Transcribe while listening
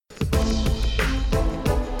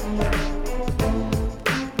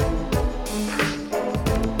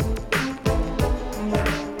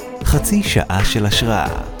חצי שעה של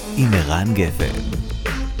השראה עם ערן גפן.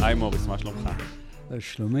 היי מוריס, מה שלומך?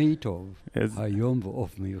 שלומי טוב, היום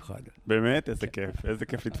ועוף מיוחד. באמת? איזה כיף. איזה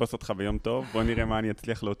כיף לתפוס אותך ביום טוב. בוא נראה מה אני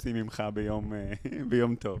אצליח להוציא ממך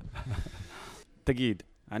ביום טוב. תגיד,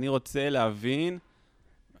 אני רוצה להבין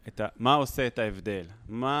מה עושה את ההבדל.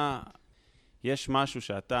 יש משהו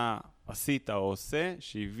שאתה עשית או עושה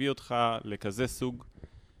שהביא אותך לכזה סוג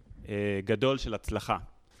גדול של הצלחה?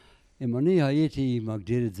 אם אני הייתי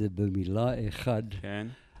מגדיר את זה במילה אחד, כן.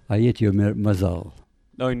 הייתי אומר מזל.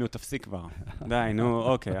 לא, נו, תפסיק כבר. די, נו,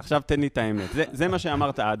 אוקיי. עכשיו תן לי את האמת. זה מה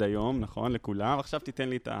שאמרת עד היום, נכון? לכולם. עכשיו תיתן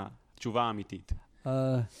לי את התשובה האמיתית.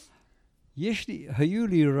 היו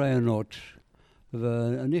לי רעיונות,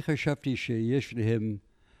 ואני חשבתי שיש להם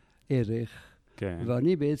ערך, כן.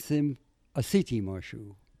 ואני בעצם עשיתי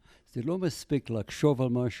משהו. זה לא מספיק לחשוב על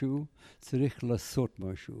משהו, צריך לעשות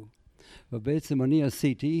משהו. ובעצם אני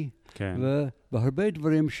עשיתי, כן. ובהרבה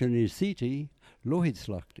דברים שאני עשיתי, לא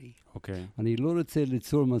הצלחתי. אוקיי. אני לא רוצה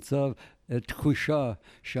ליצור מצב, תחושה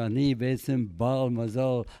שאני בעצם בעל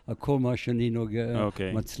מזל, הכל מה שאני נוגע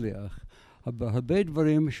מצליח. בהרבה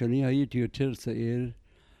דברים שאני הייתי יותר צעיר,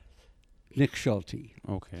 נכשלתי.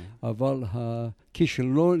 אוקיי. אבל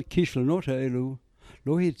הכישלונות האלו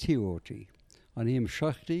לא הרתיעו אותי. אני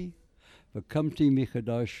המשכתי וקמתי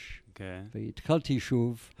מחדש, והתחלתי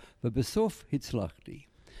שוב, ובסוף הצלחתי.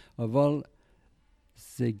 אבל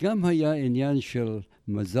זה גם היה עניין של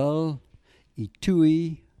מזל,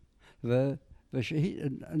 עיתוי,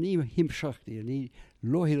 ואני המשכתי, אני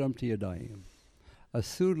לא הרמתי ידיים.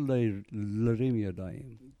 אסור להרים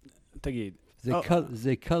ידיים. תגיד.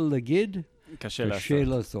 זה קל להגיד, קשה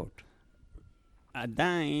לעשות.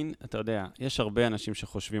 עדיין, אתה יודע, יש הרבה אנשים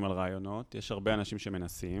שחושבים על רעיונות, יש הרבה אנשים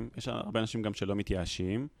שמנסים, יש הרבה אנשים גם שלא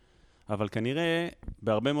מתייאשים, אבל כנראה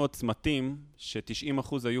בהרבה מאוד צמתים,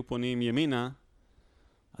 ש90% היו פונים ימינה,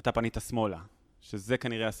 אתה פנית שמאלה, שזה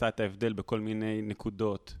כנראה עשה את ההבדל בכל מיני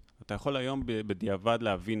נקודות. אתה יכול היום בדיעבד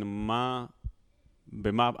להבין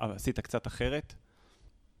במה עשית קצת אחרת?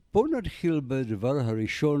 בואו נתחיל בדבר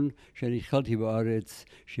הראשון שאני התחלתי בארץ,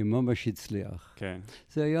 שממש הצליח. כן.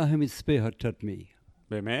 זה היה המצפה התתמי.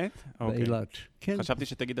 באמת? באילת. כן. חשבתי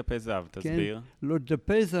שתגיד דפי זהב, תסביר. כן. לא,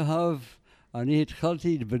 דפי זהב, אני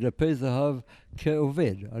התחלתי בדפי זהב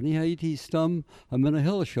כעובד. אני הייתי סתם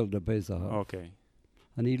המנהל של דפי זהב. אוקיי.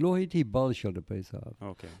 אני לא הייתי בעל של דפי זהב.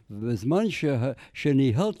 אוקיי. ובזמן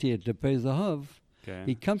שניהלתי את דפי זהב, כן.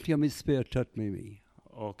 הקמתי המצפה התתמי.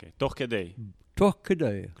 אוקיי. תוך כדי? תוך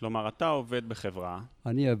כדי. כלומר, אתה עובד בחברה.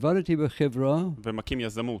 אני עבדתי בחברה. ומקים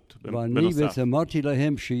יזמות בנוסף. ואני בעצם אמרתי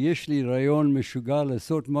להם שיש לי רעיון משוגע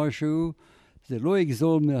לעשות משהו, זה לא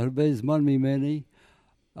יגזול מהרבה זמן ממני,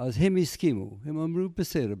 אז הם הסכימו. הם אמרו,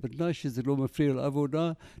 בסדר, בתנאי שזה לא מפריע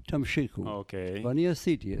לעבודה, תמשיכו. אוקיי. ואני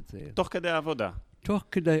עשיתי את זה. תוך כדי העבודה. תוך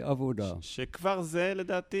כדי עבודה. שכבר זה,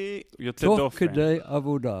 לדעתי, יוצא דופן. תוך כדי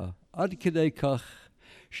עבודה. עד כדי כך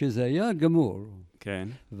שזה היה גמור. כן.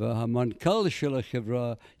 והמנכ"ל של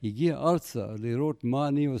החברה הגיע ארצה לראות מה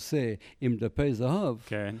אני עושה עם דפי זהב.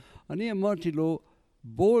 כן. אני אמרתי לו,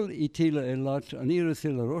 בוא איתי לאילת, אני רוצה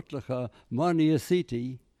לראות לך מה אני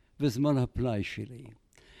עשיתי בזמן הפנאי שלי.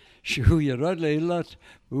 שהוא ירד לאילת,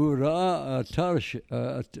 הוא ראה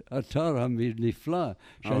אתר הנפלא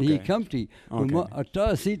שאני הקמתי. הוא אמר, אתה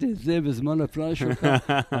עשית את זה בזמן הפנאי שלך?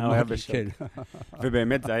 הוא היה בשוק.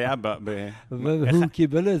 ובאמת זה היה והוא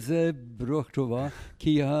קיבל את זה ברוח טובה,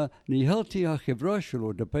 כי ניהלתי החברה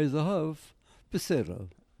שלו, דפי זהב, בסדר.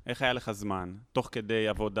 איך היה לך זמן? תוך כדי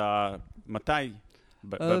עבודה, מתי?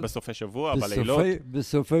 בסופי שבוע, בלילות?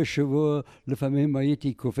 בסופי שבוע, לפעמים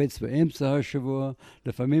הייתי קופץ באמצע השבוע,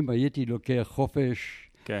 לפעמים הייתי לוקח חופש.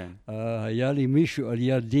 כן. היה לי מישהו על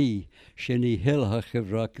ידי שניהל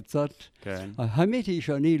החברה קצת. כן. האמת היא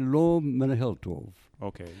שאני לא מנהל טוב.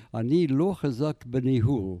 אוקיי. אני לא חזק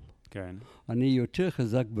בניהול. כן. אני יותר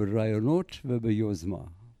חזק ברעיונות וביוזמה.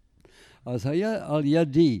 אז היה על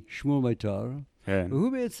ידי שמואל מיתר, כן.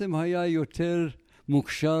 והוא בעצם היה יותר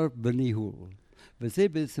מוכשר בניהול. וזה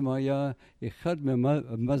בעצם היה אחד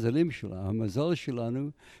מהמזלים שלנו, המזל שלנו,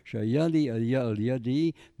 שהיה לי על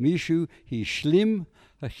ידי מישהו השלים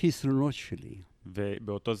החסרונות שלי.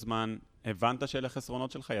 ובאותו זמן הבנת שאלה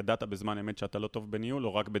החסרונות שלך? ידעת בזמן אמת שאתה לא טוב בניהול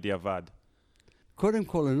או רק בדיעבד? קודם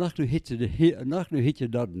כל אנחנו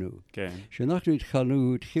התיידדנו. כן. כשאנחנו התחלנו,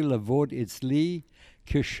 הוא התחיל לעבוד אצלי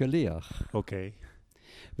כשליח. אוקיי.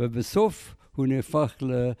 ובסוף הוא נהפך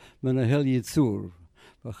למנהל ייצור.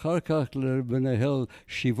 ואחר כך למנהל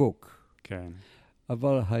שיווק. כן.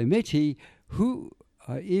 אבל האמת היא, הוא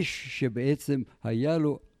האיש שבעצם היה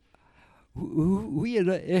לו, הוא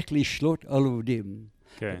ידע איך לשלוט על עובדים.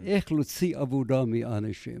 כן. איך להוציא עבודה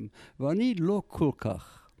מאנשים. ואני לא כל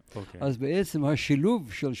כך. אוקיי. אז בעצם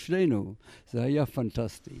השילוב של שנינו, זה היה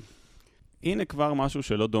פנטסטי. הנה כבר משהו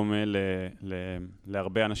שלא דומה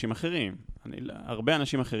להרבה אנשים אחרים. הרבה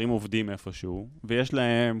אנשים אחרים עובדים איפשהו, ויש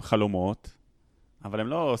להם חלומות, אבל הם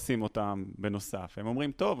לא עושים אותם בנוסף. הם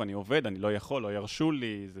אומרים, טוב, אני עובד, אני לא יכול, לא ירשו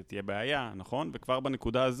לי, זה תהיה בעיה, נכון? וכבר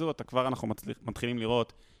בנקודה הזו, אנחנו מתחילים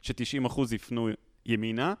לראות ש90% יפנו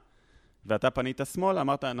ימינה, ואתה פנית שמאלה,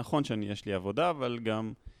 אמרת, נכון שיש לי עבודה, אבל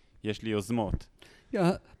גם יש לי יוזמות.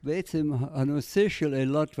 בעצם הנושא של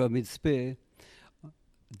אילת והמצפה,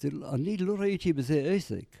 אני לא ראיתי בזה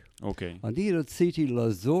עסק. אוקיי. אני רציתי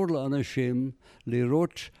לעזור לאנשים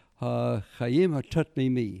לראות החיים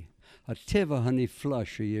התת-מימי, הטבע הנפלא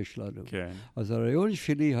שיש לנו. כן. אז הרעיון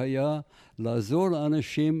שלי היה לעזור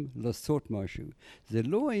לאנשים לעשות משהו. זה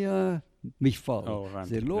לא היה מפעל,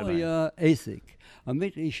 זה לא היה עסק.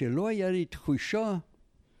 האמת היא שלא היה לי תחושה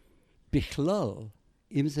בכלל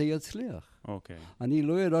אם זה יצליח. אוקיי. אני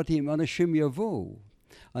לא ידעתי אם אנשים יבואו.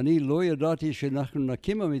 אני לא ידעתי שאנחנו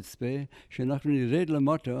נקים המצפה, שאנחנו נרד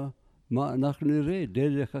למטה, מה אנחנו נראה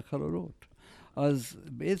דרך החלונות. אז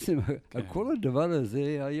בעצם כל הדבר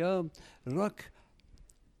הזה היה רק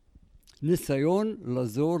ניסיון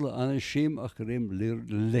לעזור לאנשים אחרים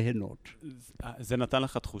ליהנות. זה נתן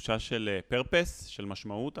לך תחושה של פרפס, של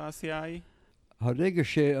משמעות העשייה ההיא? הרגע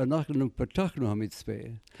שאנחנו פתחנו המצפה,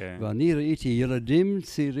 כן. ואני ראיתי ילדים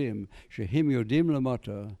צעירים שהם יודעים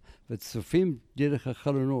למטה וצופים דרך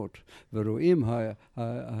החלונות ורואים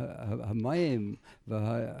המים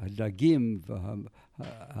והדגים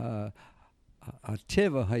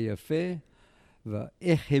והטבע היפה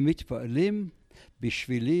ואיך הם מתפעלים,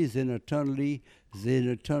 בשבילי זה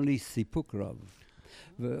נתן לי סיפוק רב.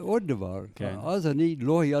 ועוד דבר, כן. אז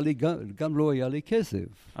גם לא היה לי כסף.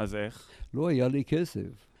 אז איך? לא היה לי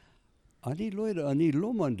כסף. אני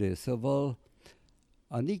לא מהנדס, אבל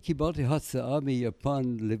אני קיבלתי הצעה מיפן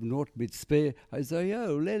לבנות מצפה, אז זה היה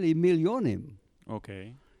עולה לי מיליונים.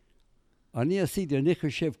 אוקיי. אני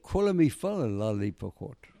חושב, כל המפעל עלה לי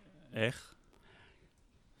פחות. איך?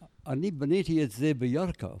 אני בניתי את זה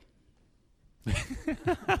בירכא.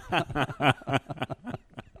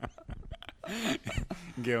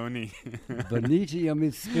 גאוני. בניתי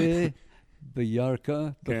המצפה בירכא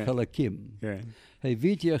בחלקים. כן.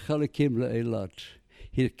 הבאתי החלקים לאילת.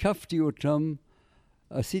 הרכבתי אותם,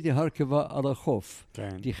 עשיתי הרכבה על החוף.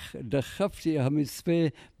 כן. דחפתי המצפה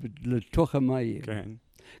לתוך המים. כן.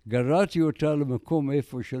 גררתי אותה למקום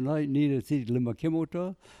איפה שאני רציתי למקם אותה,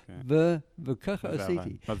 כן. וככה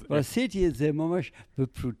עשיתי. אז ועשיתי את זה ממש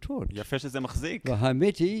בפרוטות. יפה שזה מחזיק.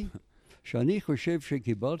 והאמת היא שאני חושב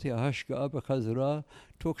שקיבלתי ההשקעה בחזרה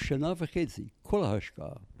תוך 1.5 שנה, כל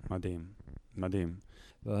ההשקעה. מדהים, מדהים.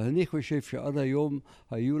 ואני חושב שעד היום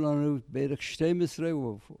היו לנו בערך 12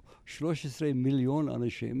 או 13 מיליון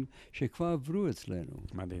אנשים שכבר עברו אצלנו.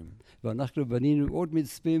 מדהים. ואנחנו בנינו עוד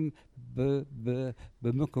מצפים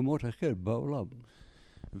במקומות אחר בעולם.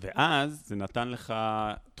 ואז זה נתן לך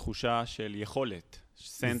תחושה של יכולת,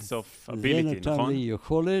 sense of ability, זה נתן נכון? לי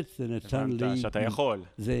יכולת, זה נתן לי... שאתה יכול.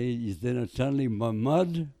 זה נתן לי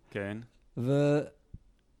ממד, כן.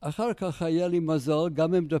 ואחר כך היה לי מזל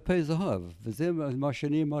גם עם דפי זהב, וזה מה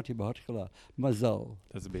שאני אמרתי בהתחלה, מזל.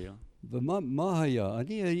 תסביר. ומה היה?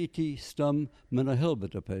 אני הייתי סתם מנהל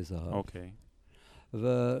בדפי זהב. אוקיי.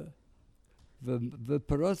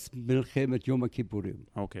 ופרץ מלחמת יום הכיפורים.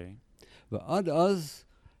 אוקיי. ועד אז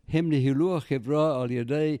הם ניהלו החברה על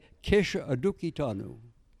ידי קשר הדוק איתנו.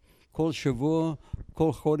 כל שבוע,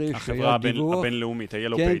 כל חודש החברה היה דיווח. הבינלאומית,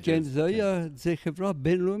 ה-Yellow כן, Pages. כן, זה חברה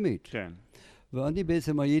בינלאומית. כן. ואני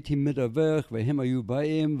בעצם הייתי מדווח, והם היו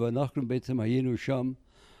באים, ואנחנו בעצם היינו שם.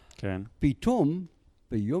 כן. פתאום,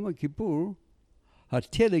 ביום הכיפור,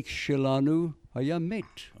 הטלק שלנו היה מת.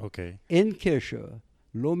 אוקיי. אין קשר,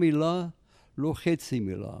 לא מילה, לא חצי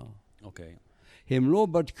מילה. אוקיי. הם לא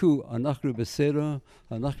בדקו, אנחנו בסדר,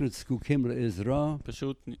 אנחנו זקוקים לעזרה,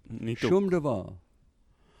 פשוט ניתוק. שום דבר.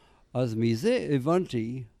 אז מזה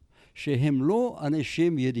הבנתי שהם לא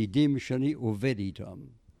אנשים ידידים שאני עובד איתם.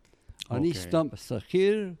 אני סתם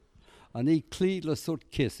שכיר, אני כלי לעשות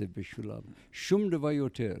כסף בשבילם, שום דבר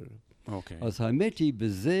יותר. אוקיי. אז האמת היא,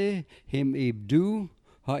 בזה הם איבדו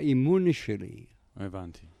האמון שלי.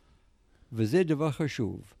 הבנתי. וזה דבר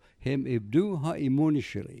חשוב. הם איבדו האמון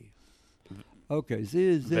שלי. אוקיי,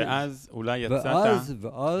 זה... ואז אולי יצאת... ואז...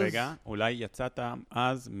 רגע, אולי יצאת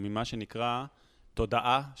אז ממה שנקרא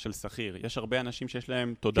תודעה של שכיר. יש הרבה אנשים שיש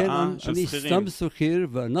להם תודעה של שכירים. כן, אני סתם שכיר,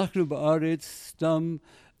 ואנחנו בארץ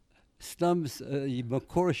סתם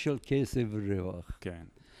מקור של כסף ורווח. כן.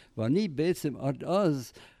 ואני בעצם עד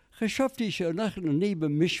אז חשבתי שאנחנו נהיה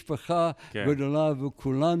במשפחה גדולה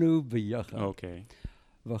וכולנו ביחד. אוקיי.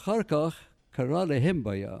 ואחר כך קרה להם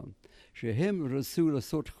בעיה, שהם רצו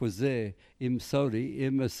לעשות חוזה עם סעודי,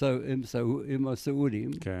 עם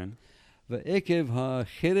הסעודים, כן. ועקב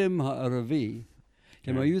החרם הערבי,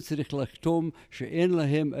 הם היו צריך לחתום שאין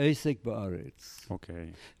להם עסק בארץ.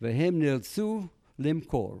 אוקיי. והם נאלצו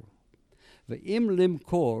למכור. ואם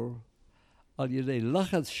למכור על ידי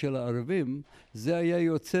לחץ של הערבים, זה היה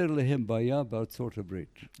יוצר להם בעיה בארצות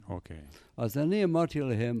הברית. אוקיי. אז אני אמרתי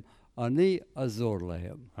להם, אני אעזור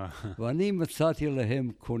להם. ואני מצאתי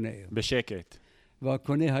להם קונה. בשקט.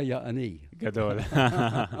 והקונה היה אני. גדול.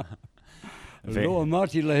 לא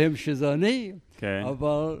אמרתי להם שזה אני, כן.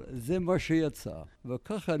 אבל זה מה שיצא.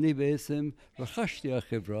 וככה אני בעצם רכשתי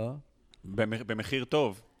החברה. במחיר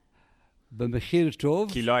טוב. במחיר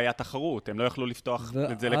טוב. כי לא היה תחרות, הם לא יכלו לפתוח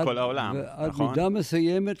את זה לכל העולם, ועד נכון? מידה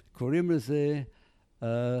מסוימת קוראים לזה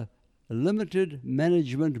limited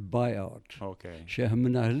management buyout. אוקיי.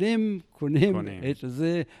 שהמנהלים קונים את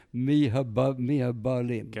זה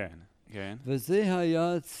מהבעלים. כן, כן. וזה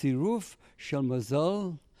היה צירוף של מזל,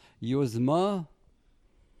 יוזמה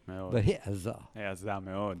והעזה. העזה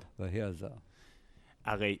מאוד. והעזה.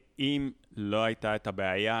 הרי אם לא הייתה את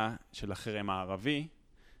הבעיה של החרם הערבי,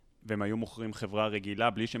 והם היו מוכרים חברה רגילה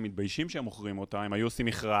בלי שהם מתביישים שהם מוכרים אותה, הם היו עושים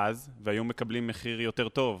מכרז והיו מקבלים מחיר יותר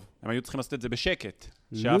טוב. הם היו צריכים לעשות את זה בשקט,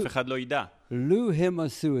 שאף אחד לא ידע. לו הם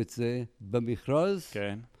עשו את זה במכרז,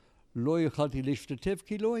 כן. לא יכלתי להשתתף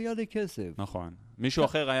כי לא היה לי כסף. נכון. מישהו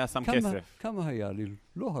אחר היה שם כסף. כמה היה לי?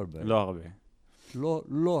 לא הרבה. לא הרבה.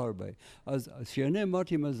 לא הרבה. אז כשאני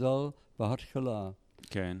אמרתי מזל בהתחלה,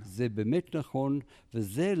 כן. זה באמת נכון,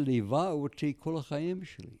 וזה ליווה אותי כל החיים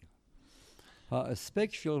שלי.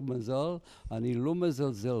 האספקט של מזל, אני לא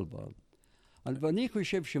מזלזל בה. ואני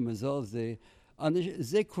חושב שמזל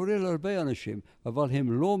זה קורה להרבה אנשים, אבל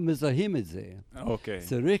הם לא מזהים את זה. אוקיי.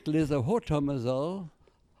 צריך לזהות המזל,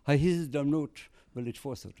 ההזדמנות,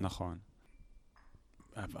 ולתפוס אותו. נכון.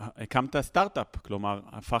 הקמת סטארט-אפ, כלומר,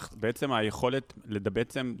 בעצם היכולת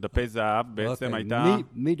בעצם דפי זהב בעצם הייתה...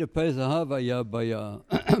 מדפי זהב היה בעיה,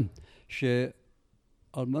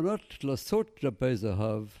 שעל מנת לעשות דפי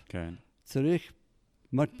זהב, כן. צריך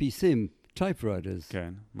מדפיסים, typewriters.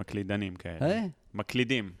 כן, מקלידנים כאלה.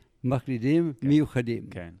 מקלידים. מקלידים מיוחדים.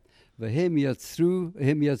 כן. והם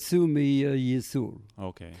יצאו מייצור.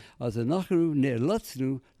 אוקיי. אז אנחנו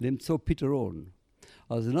נאלצנו למצוא פתרון.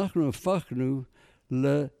 אז אנחנו הפכנו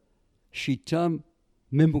לשיטה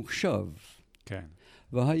ממוחשב. כן.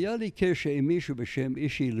 והיה לי קשר עם מישהו בשם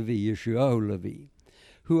אישי לוי, ישועיהו לוי.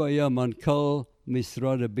 הוא היה מנכ"ל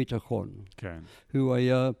משרד הביטחון. כן. הוא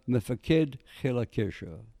היה מפקד חיל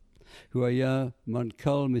הקשר. הוא היה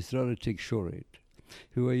מנכ"ל משרד התקשורת.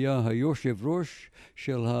 הוא היה היושב ראש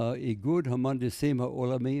של האיגוד המהנדסים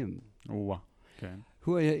העולמיים. כן.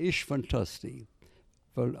 הוא היה איש פנטסטי.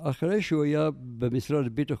 אבל אחרי שהוא היה במשרד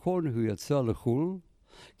הביטחון, הוא יצא לחו"ל,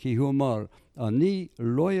 כי הוא אמר, אני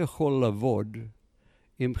לא יכול לעבוד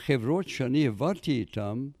עם חברות שאני עבדתי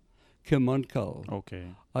איתן כמנכ"ל. אוקיי.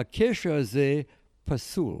 הקשר הזה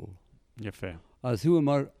פסול. יפה. אז הוא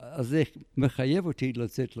אמר, אז זה מחייב אותי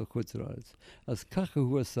לצאת לחוץ לארץ. אז ככה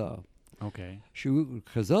הוא עשה. אוקיי. כשהוא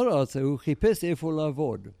חזר ארצה, הוא חיפש איפה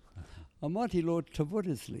לעבוד. אמרתי לו, תעבוד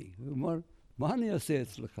אצלי. הוא אמר, מה אני אעשה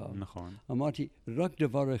אצלך? נכון. אמרתי, רק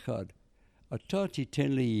דבר אחד, אתה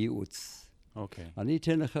תיתן לי ייעוץ. אוקיי. אני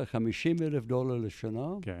אתן לך $50,000 לשנה,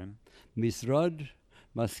 כן. משרד,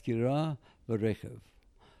 מזכירה ורכב.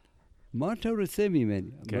 מה אתה רוצה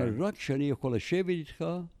ממני? כן. רק שאני יכול לשבת איתך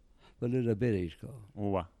ולדבר איתך.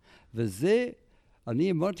 וזה,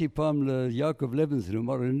 אני אמרתי פעם ליעקב לוינסון, הוא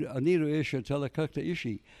אמר, אני רואה שאתה לקחת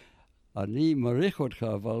אישי, אני מעריך אותך,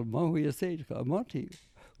 אבל מה הוא יעשה איתך? אמרתי,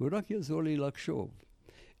 הוא רק יעזור לי לחשוב.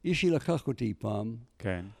 אישי לקח אותי פעם,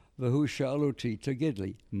 כן. והוא שאל אותי, תגיד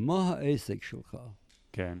לי, מה העסק שלך?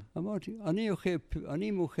 כן. אמרתי,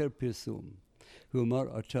 אני מוכר פרסום. הוא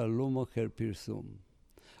אמר, אתה לא מוכר פרסום.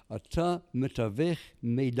 אתה מתווך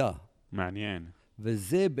מידע. מעניין.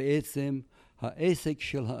 וזה בעצם העסק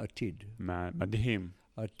של העתיד. מדהים.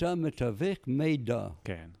 אתה מתווך מידע.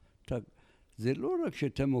 כן. זה לא רק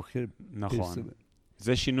שאתה מוכר נכון. פרסום.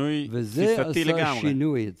 זה שינוי תפיסתי לגמרי. וזה עשה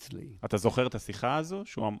שינוי אצלי. אתה זוכר את השיחה הזו?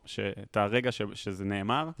 את הרגע שזה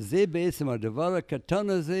נאמר? זה בעצם הדבר הקטן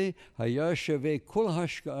הזה היה שווה כל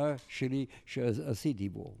ההשקעה שלי שעשיתי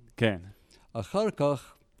בו. כן. אחר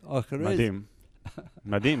כך, מדהים.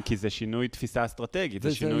 מדהים, כי זה שינוי תפיסה אסטרטגית,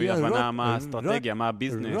 זה שינוי הבנה מה האסטרטגיה, מה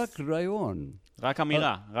הביזנס. רק רעיון. רק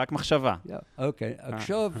אמירה, רק מחשבה. אוקיי,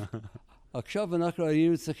 עכשיו אנחנו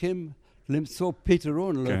היינו צריכים למצוא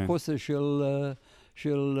פתרון לחוסר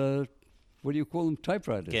של, what do you call them,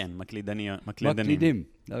 typewriters. כן, מקלידים. מקלידים,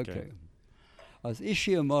 אוקיי. אז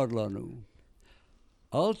אישי אמר לנו,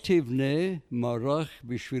 אל תבנה מערך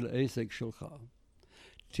בשביל עסק שלך.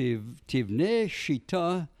 תבנה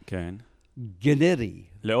שיטה כן. גנרי.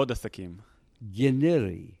 לעוד עסקים.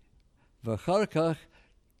 גנרי. ואחר כך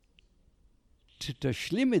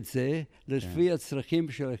תשלים את זה לפי הצרכים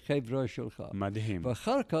של החברה שלך. מדהים.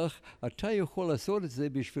 ואחר כך אתה יכול לעשות את זה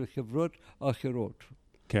בשביל חברות אחרות.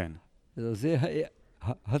 כן. זה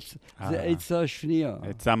עצה שנייה.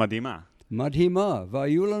 עצה מדהימה. מדהימה,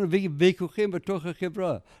 והיו לנו ויכוחים בתוך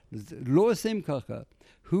החברה. לא עושים ככה.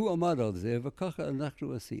 הוא עמד על זה, וככה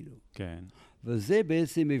אנחנו עשינו. כן. וזה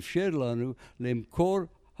בעצם אפשר לנו למכור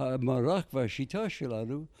המערך והשיטה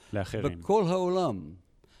שלנו לאחרים. בכל העולם.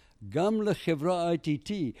 גם לחברה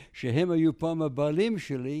ITT, שהם היו פעם הבעלים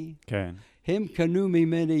שלי, כן. הם קנו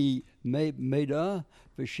ממני מידע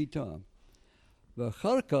ושיטה.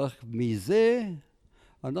 ואחר כך, מזה,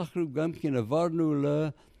 אנחנו גם כן עברנו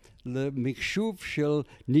למחשוב של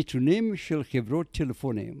נתונים של חברות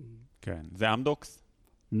טלפונים. כן. זה אמדוקס?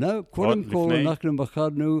 קודם כל, לפני... אנחנו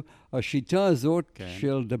בחרנו השיטה הזאת כן.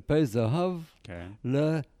 של דפי זהב כן.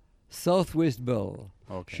 ל-Southwest Bell,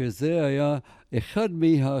 אוקיי. שזה היה אחד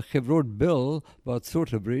מהחברות בל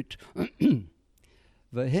בארצות הברית,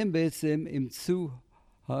 והם בעצם אימצו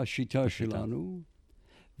השיטה שלנו,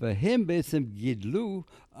 והם בעצם גידלו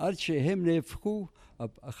עד שהם נהפכו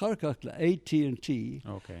אחר כך ל-AT&T,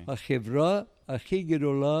 אוקיי. החברה הכי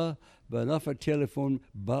גדולה בענף הטלפון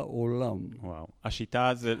בעולם. וואו.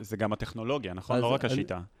 השיטה זה גם הטכנולוגיה, נכון? לא רק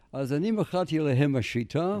השיטה. אז אני מכרתי להם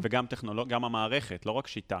השיטה. וגם גם המערכת, לא רק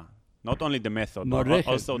שיטה. Not only the method, מערכת.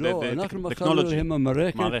 also לא, the אנחנו מכרנו להם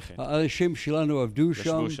המערכת. האנשים שלנו עבדו שם.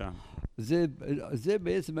 ישבו שם. זה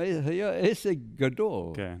בעצם היה עסק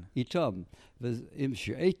גדול איתם. ועם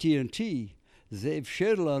ש-AT&T זה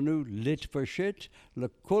אפשר לנו להתפשט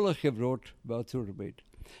לכל החברות בארצות הברית.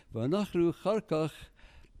 ואנחנו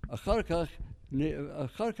אחר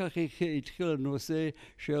כך התחיל הנושא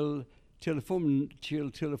של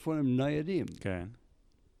טלפונים ניידים. כן.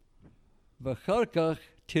 ואחר כך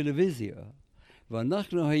טלוויזיה.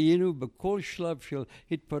 ואנחנו היינו בכל שלב של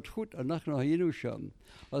התפתחות, אנחנו היינו שם.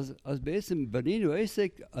 אז בעצם בנינו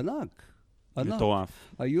עסק ענק.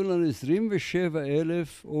 מטורף. היו לנו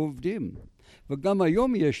 27,000 עובדים. וגם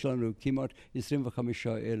היום יש לנו כמעט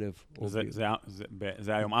 25,000 עובדים.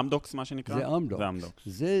 זה היום אמדוקס, מה שנקרא? זה אמדוקס. זה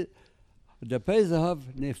אמדוקס. דפי זהב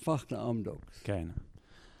נהפך לאמדוקס. כן.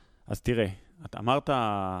 אז תראה, אתה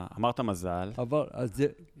אמרת מזל. אבל זה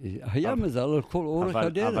היה מזל על כל אורך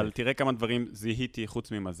הדרך. אבל תראה כמה דברים זיהיתי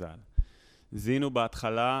חוץ ממזל. זיהינו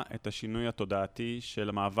בהתחלה את השינוי התודעתי של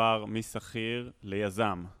המעבר משכיר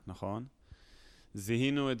ליזם, נכון?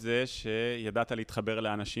 זיהינו את זה שידעת להתחבר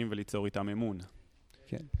לאנשים וליצור איתם אמון.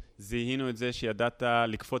 כן. זיהינו את זה שידעת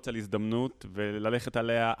לקפוץ על הזדמנות וללכת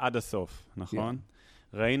עליה עד הסוף, נכון? כן.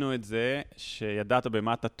 ראינו את זה שידעת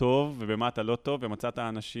במה אתה טוב ובמה אתה לא טוב, ומצאת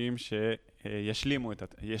אנשים שישלימו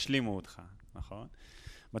אותך, נכון?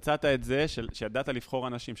 מצאת את זה שידעת לבחור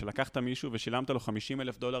אנשים, שלקחת מישהו ושילמת לו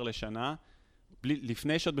 $50,000 לשנה,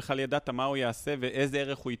 לפני שעוד בכלל ידעת מה הוא יעשה ואיזה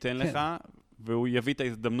ערך הוא ייתן לך, והוא יביא את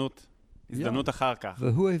הזדמנות אחר כך.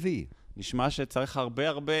 והוא הביא. נשמע שצריך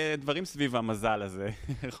הרבה דברים סביב המזל הזה,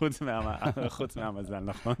 חוץ מהמזל,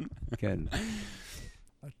 נכון? כן.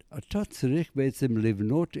 אתה צריך בעצם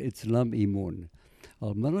לבנות אצלם אימון.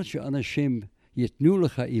 על מנת שאנשים ייתנו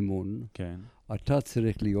לך אימון, אתה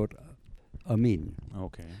צריך להיות אמין.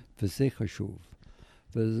 אוקיי. וזה חשוב.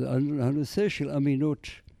 והנושא של אמינות,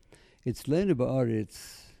 אצלנו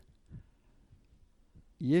בארץ,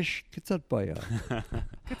 יש קצת בעיה.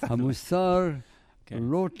 המוסר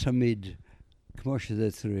לא תמיד כמו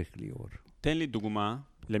שזה צריך להיות. תן לי דוגמה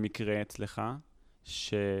למקרה אצלך,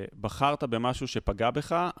 שבחרת במשהו שפגע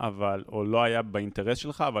בך, או לא היה באינטרס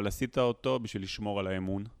שלך, אבל עשית אותו בשביל לשמור על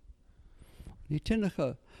האמון. אני אתן לך,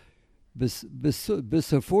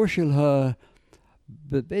 בסופו של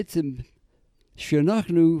בעצם,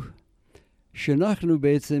 שאנחנו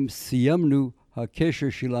בעצם סיימנו הקשר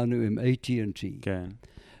שלנו עם AT&T. כן.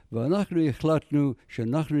 ואנחנו החלטנו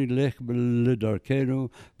שאנחנו נלך לדרכנו,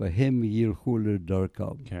 והם ילכו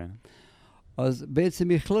לדרכם. כן. אז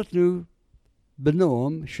בעצם החלטנו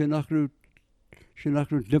בנועם שאנחנו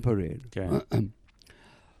נפרד. כן.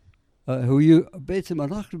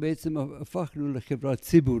 אנחנו בעצם הפכנו לחברה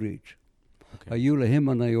ציבורית. Okay. היו להם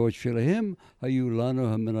מניות שלהם, היו לנו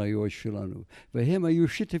המניות שלנו. והם היו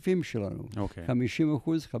שותפים שלנו. 50%.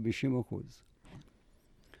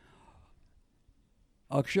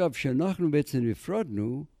 עכשיו, שאנחנו בעצם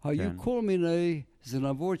נפרדנו, היו כל מיני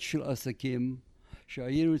זנבות של עסקים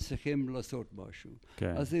שהיינו צריכים לעשות משהו.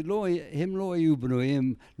 אז הם לא היו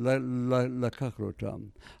בנויים לקחת אותם.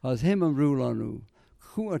 אז הם אמרו לנו,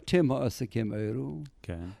 קחו אתם העסקים האלו,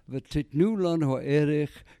 כן, ותתנו לנו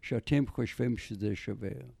הערך שאתם חושבים שזה שווה.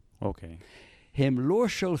 אוקיי. הם לא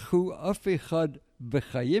שלחו אף אחד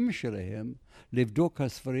בחיים שלהם לבדוק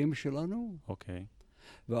הספרים שלנו, אוקיי.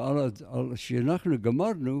 ועל שאנחנו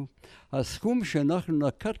גמרנו, הסכום שאנחנו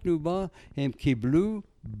נקטנו בה, הם קיבלו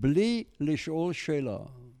בלי לשאול שאלה.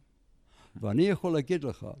 ואני יכול להגיד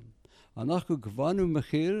לך, אנחנו קבענו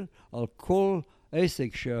מחיר על כל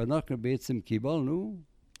עסק שאנחנו בעצם קיבלנו,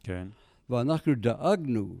 כן, ואנחנו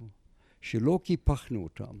דאגנו שלא קיפחנו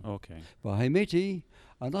אותם. אוקיי. והאמת היא,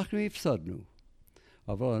 אנחנו הפסדנו.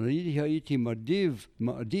 אבל אני הייתי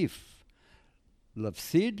מעדיף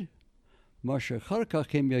להפסיד, מה שאחר כך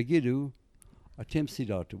הם יגידו, אתם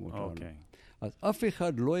סידרתם אותנו. אוקיי. אז אף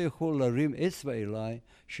אחד לא יכול להרים אצבע אליי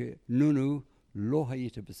שנונו, לא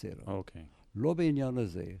היית בסדר. אוקיי. לא בעניין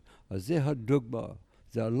הזה. אז זה הדוגמה.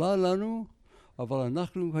 זה עלה לנו, אבל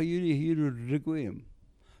אנחנו היינו רגועים.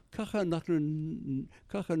 ככה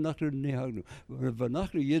אנחנו נהגנו.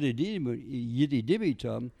 ואנחנו ידידים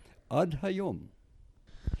איתם עד היום.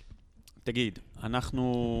 תגיד,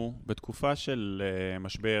 אנחנו בתקופה של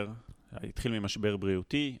משבר, התחיל ממשבר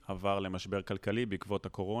בריאותי, עבר למשבר כלכלי בעקבות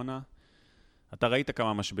הקורונה. אתה ראית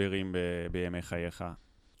כמה משברים בימי חייך?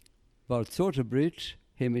 בארצות הברית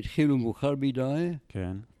הם התחילו מאוחר מדי,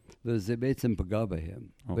 כן. וזה בעצם פגע בהם.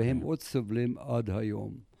 אוקיי. והם עוד סובלים עד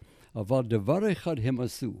היום. אבל דבר אחד הם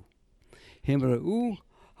עשו. הם ראו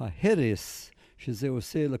ההרס שזה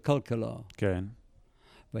עושה לכלכלה. כן.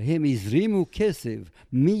 והם הזרימו כסף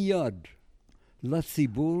מיד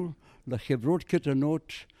לציבור, לחברות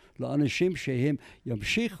קטנות, לאנשים שהם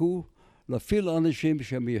ימשיכו להפעיל אנשים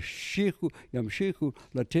שהם ימשיכו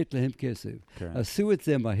לתת להם כסף. כן. עשו את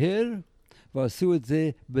זה מהר ועשו את זה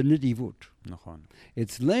בנדיבות. נכון.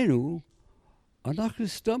 אצלנו אנחנו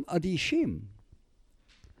סתם אדישים.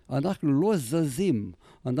 אנחנו לא זזים,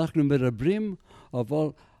 אנחנו מדברים, אבל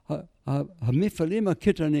המפעלים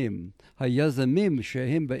הקטנים, היזמים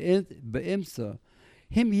שהם באמצע,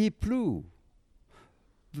 הם ייפלו.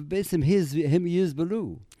 ובעצם הם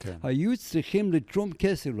יסבלו. כן. היו צריכים לתרום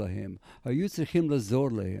כסף להם, היו צריכים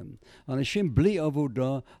לעזור להם. אנשים בלי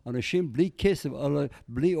עבודה, אנשים בלי כסף,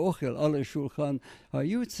 בלי אוכל על השולחן,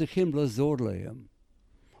 היו צריכים לעזור להם.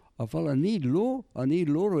 אבל אני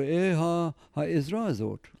לא רואה העזרה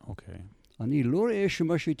הזאת. אוקיי. אני לא רואה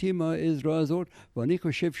שמשיתים העזרה הזאת, ואני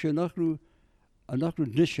חושב שאנחנו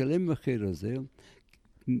נשלם מחיר על זה,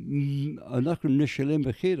 אנחנו נשלם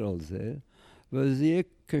מחיר על זה, וזה יהיה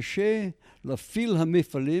קשה להפעיל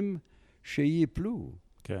המפעלים שיפלו.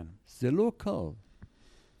 כן. זה לא קל,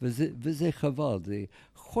 וזה חבל, זה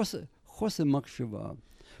חוסר מחשבה.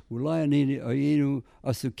 אולי היינו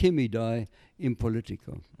עסוקים מדי עם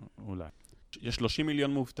פוליטיקה. אולי. יש 30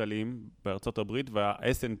 מיליון מובטלים בארצות הברית,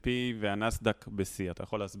 וה-S&P והנסדק בשיא. אתה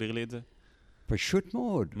יכול להסביר לי את זה? פשוט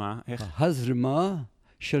מאוד. מה? איך? ההזרמה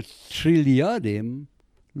של טריליארדים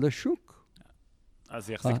לשוק. אז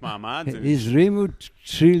זה יחזיק מעמד? הזרימו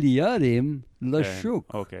טריליארדים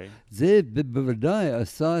לשוק. אוקיי. זה בוודאי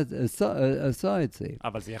עשה את זה.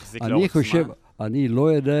 אבל זה יחזיק לאורך זמן? אני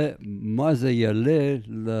לא יודע מה זה יעלה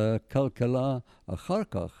לכלכלה אחר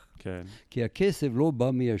כך. כן. כי הכסף לא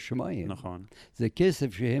בא מהשמיים. נכון. זה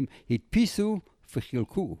כסף שהם הדפיסו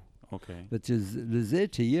וחילקו. אוקיי. ולזה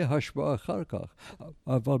תהיה השפעה אחר כך.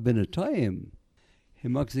 אבל בינתיים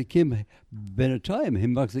הם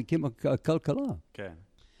מחזיקים הכלכלה. כן.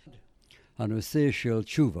 הנושא של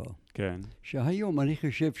תשובה. כן. שהיום, אני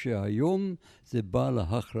חושב שהיום זה בא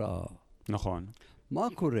להכרעה. נכון. מה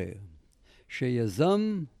קורה?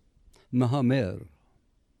 שיזם מהמר.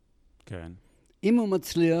 כן. אם הוא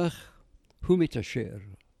מצליח, הוא מתעשר.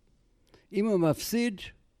 אם הוא מפסיד,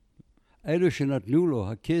 אלו שנתנו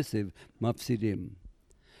לו הכסף מפסידים.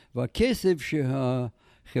 והכסף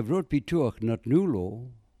שהחברות פיתוח נתנו לו,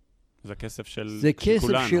 זה כסף של כולנו. זה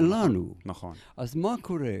כסף שלנו. נכון. אז מה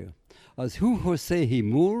קורה? אז הוא עושה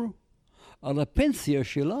הימור על הפנסיה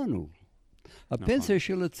שלנו. הפנסיה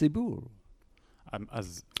של הציבור.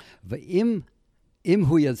 אז... ואם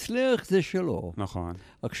הוא יצליח, זה שלו. נכון.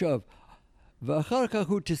 עכשיו, ואחר כך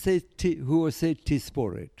הוא עושה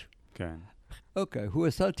תספורת. כן. אוקיי, הוא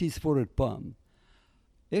עשה תספורת פעם.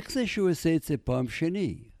 איך זה שהוא עושה את זה פעם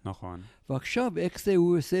שני? נכון. ועכשיו, איך זה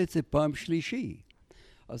הוא עושה את זה פעם שלישי?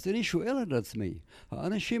 אז אני שואל את עצמי,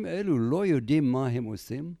 האנשים האלו לא יודעים מה הם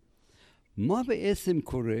עושים? מה בעצם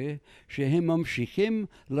קורה שהם ממשיכים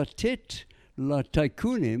לתת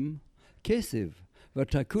לטייקונים כסף,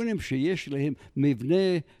 והטייקונים שיש להם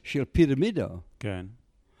מבנה של פירמידה, כן.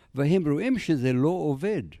 והם רואים שזה לא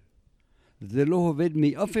עובד. זה לא עובד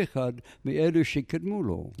מאף אחד מאלו שקדמו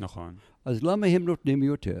לו. נכון, אז למה הם נותנים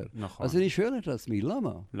יותר? נכון. אז אני שואל את עצמי,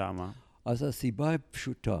 למה? למה? אז הסיבה היא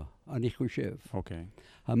פשוטה, אני חושב. אוקיי.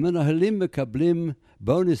 המנהלים מקבלים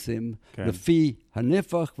בונוסים כן. לפי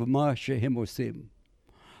הנפח ומה שהם עושים.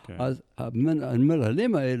 כן. אז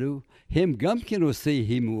המנהלים האלו, הם גם כן עושים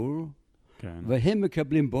הימור, כן. והם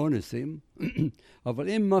מקבלים בונוסים, אבל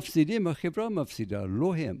אם מפסידים, החברה מפסידה,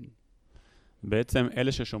 לא הם. בעצם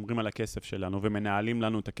אלה ששומרים על הכסף שלנו ומנהלים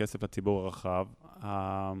לנו את הכסף לציבור הרחב,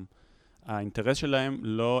 האינטרס שלהם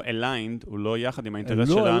לא aligned, הוא לא יחד עם האינטרס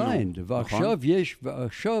שלנו. לא aligned,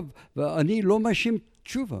 ועכשיו, ואני לא מאשים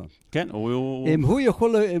תשובה. כן, אם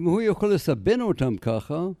הוא יכול לסבן אותם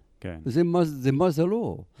ככה, כן. זה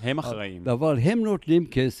מזלו. הם אחראים. אבל הם נותנים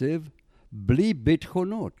כסף בלי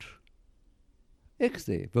ביטחונות. איך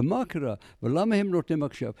זה? ומה קרה? ולמה הם נותנים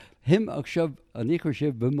עכשיו? הם עכשיו, אני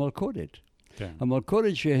חושב, במלכודת. כן.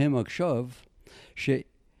 המלכודת שהם עכשיו,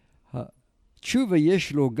 תשובה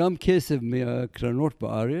יש לו גם כסף מהקרנות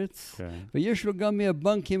בארץ, כן. ויש לו גם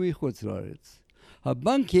מהבנקים מחוץ לארץ.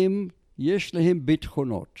 הבנקים, יש להם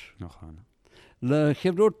ביטחונות. נכון.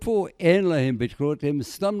 לחברות פה אין להם ביטחונות, הם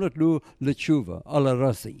סתם נתנו לתשובה, על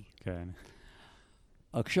הרסי. כן.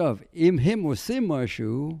 עכשיו, אם הם עושים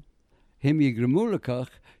משהו, הם יגרמו לכך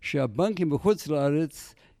שהבנקים בחוץ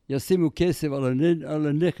לארץ ישימו כסף על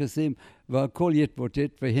הנכסים והכל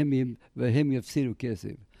יתמוטט והם יפסידו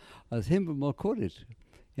כסף. אז הם במלכודת.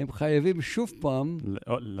 הם חייבים שוב פעם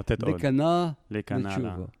לתת עוד. להיכנע להיכנע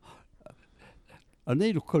לתשובה.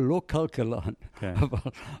 אני לא כלכלן, כן.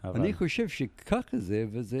 אבל אני חושב שככה זה,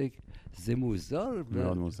 וזה מוזר.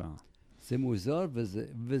 מאוד מוזר. זה מוזר,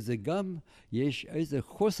 וזה גם, יש איזה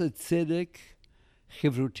חוסר צדק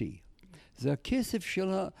חברתי. זה הכסף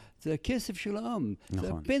של העם. נכון.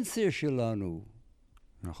 זה הפנסיה שלנו.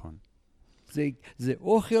 נכון. זה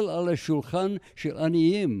אוכל על השולחן של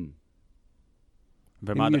עניים.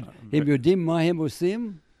 ומה הם יודעים מה הם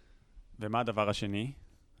עושים? ומה הדבר השני?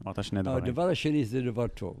 אמרת שני דברים. הדבר השני זה דבר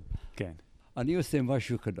טוב. כן. אני עושה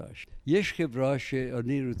משהו חדש. יש חברה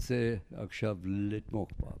שאני רוצה עכשיו לתמוך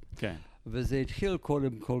בה. כן. וזה התחיל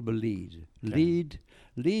קודם כל בליד. כן.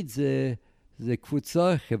 ליד זה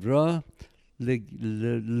קבוצה, חברה,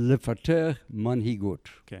 לפתח מנהיגות.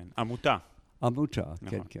 כן. עמותה. עמותה, נכון.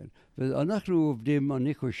 כן, כן. ואנחנו עובדים,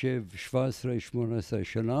 אני חושב, 17-18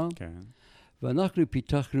 שנה, כן. ואנחנו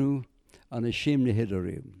פיתחנו אנשים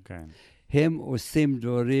נהדרים. כן. הם עושים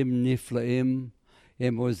דברים נפלאים,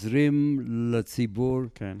 הם עוזרים לציבור,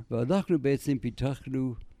 כן. ואנחנו בעצם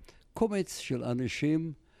פיתחנו קומץ של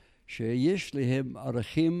אנשים שיש להם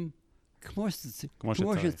ערכים כמו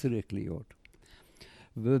שצריך להיות.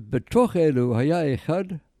 ובתוך אלו היה אחד,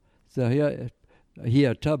 היא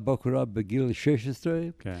הייתה בחורה בגיל 16,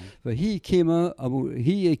 כן.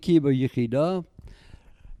 והיא הקימה יחידה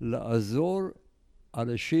לעזור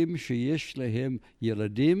אנשים שיש להם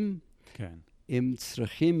ילדים כן. עם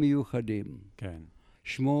צרכים מיוחדים. כן.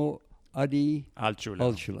 שמו עדי אלטשולר.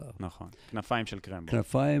 אלטשולר. נכון. כנפיים של קרמבו.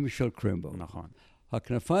 כנפיים של קרמבו. נכון.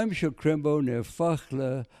 הכנפיים של קרמבו נהפך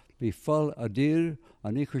למפעל אדיר.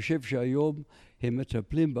 אני חושב שהיום הם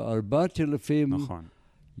מטפלים ב4,000. נכון.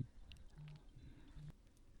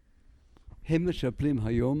 הם מטפלים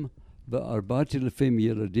היום ב4,000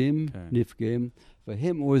 ילדים כן. נפגעים,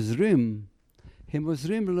 והם עוזרים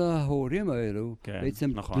להורים האלו כן,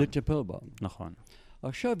 בעצם נכון. לטפל בהם. נכון.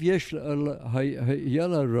 עכשיו היה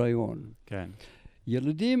לה רעיון. כן.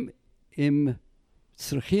 ילדים עם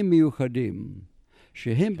צרכים מיוחדים,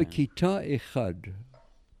 שהם בכיתה 1,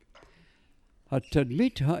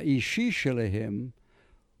 התדמית האישי שלהם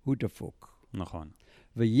הוא דפוק. נכון.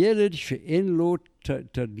 וילד שאין לו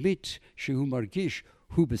תדמית שהוא מרגיש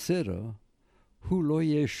הוא בסדר, הוא לא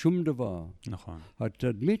יהיה שום דבר. נכון.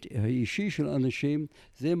 התדמית האישי של אנשים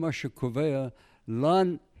זה מה שקובע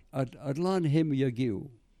עד לאן הם יגיעו.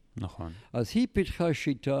 נכון. אז היא פיתחה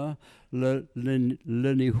שיטה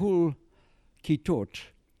לניהול כיתות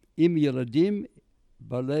עם ילדים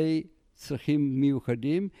בעלי צרכים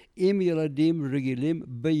מיוחדים, עם ילדים רגילים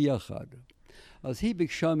ביחד. אז היא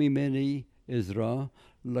ביקשה ממני עזרה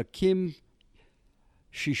להקים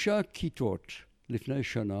 6 כיתות לפני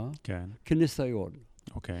שנה, כן. כניסיון.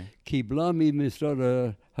 אוקיי. קיבלה ממשרד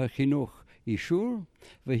החינוך אישור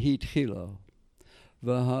והיא התחילה.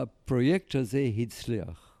 והפרויקט הזה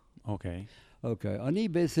הצליח. אוקיי. אוקיי, אני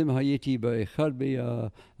בעצם הייתי באחד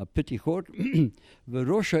מהפתיחות,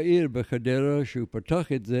 וראש העיר בחדרה, שהוא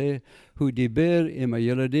פתח את זה, הוא דיבר עם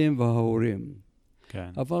הילדים וההורים. כן.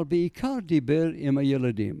 אבל בעיקר דיבר עם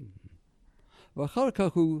הילדים. ואחר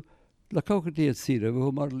כך הוא לקח אותי הצידה והוא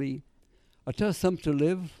אמר לי, אתה שמת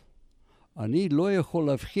לב, אני לא יכול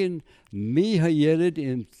להבחין מי הילד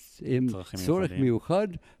עם צורך מיוחד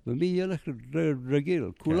ומי ילד רגיל.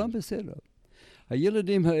 כולם בסדר.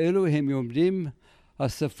 הילדים האלו הם לומדים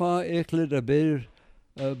השפה איך לדבר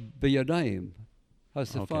בידיים.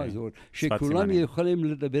 השפה הזאת, שכולם יכולים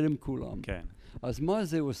לדבר עם כולם. כן. אז מה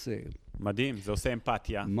זה עושה? מדהים, זה עושה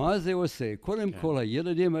אמפתיה. מה זה עושה? קודם כל,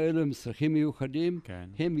 הילדים האלו עם צרכים מיוחדים,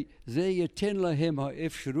 זה ייתן להם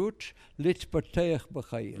האפשרות להתפתח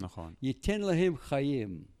בחיים. נכון. ייתן להם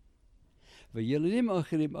חיים. וילדים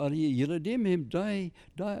אחרים, ילדים הם די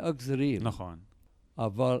אכזריים. נכון.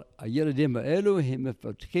 אבל הילדים האלו הם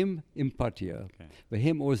מפתחים אמפתיה,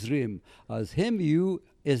 והם עוזרים. אז הם יהיו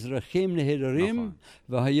אזרחים נהדרים,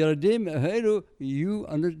 והילדים האלו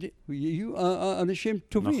יהיו אנשים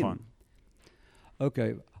טובים. נכון.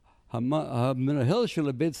 אוקיי, המנהל של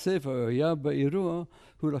הבית ספר היה באירוע,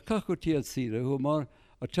 הוא לקח אותי הצידה, הוא אמר,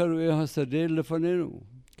 אתה רואה השדה לפנינו.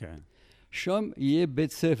 כן. שם יהיה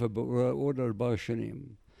בית ספר בעוד 4 שנים.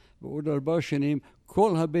 בעוד 4 שנים,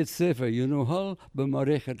 כל הבית ספר ינוהל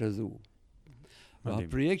במערכת הזו.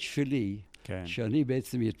 והפרויקט שלי, שאני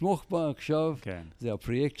בעצם יתמוך בה עכשיו, זה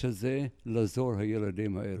הפרויקט הזה לעזור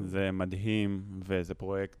הילדים האלו. זה מדהים, וזה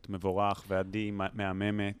פרויקט מבורך, ועדי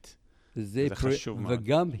מהממת. זה חשוב מאוד.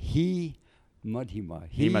 וגם היא מדהימה.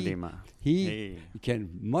 היא מדהימה. כן,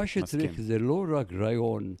 מה שצריך זה לא רק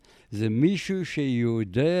רעיון, זה מישהו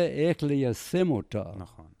שיודע איך ליישם אותה.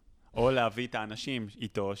 נכון. או להביא את האנשים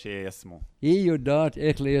איתו שיישמו. היא יודעת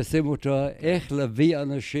איך ליישם אותה, איך להביא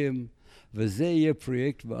אנשים, וזה יהיה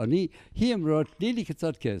פרויקט, היא אמרה, תני לי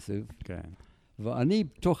קצת כסף, ואני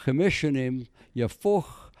תוך 5 שנים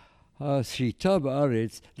יהפוך השיטה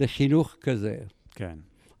בארץ לחינוך כזה. כן.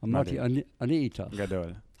 אמרתי, אני איתך.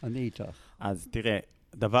 גדול. אני איתך. אז תראה,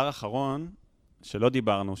 דבר אחרון שלא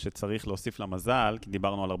דיברנו שצריך להוסיף למזל, כי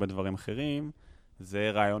דיברנו על הרבה דברים אחרים,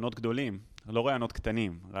 זה רעיונות גדולים, לא רעיונות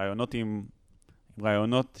קטנים,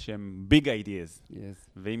 רעיונות שהם big ideas.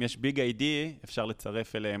 ואם יש big idea, אפשר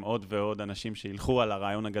לצרף אליהם עוד ועוד אנשים שילכו על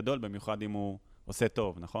הרעיון הגדול, במיוחד אם הוא עושה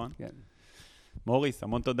טוב, נכון? כן. מוריס,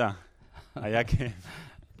 המון תודה. היה כיף.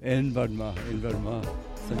 אין בדמה, אין בדמה.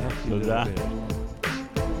 שמחתי תודה.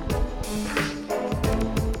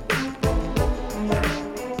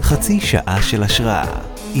 חצי שעה של השראה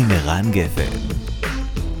עם ערן גפן.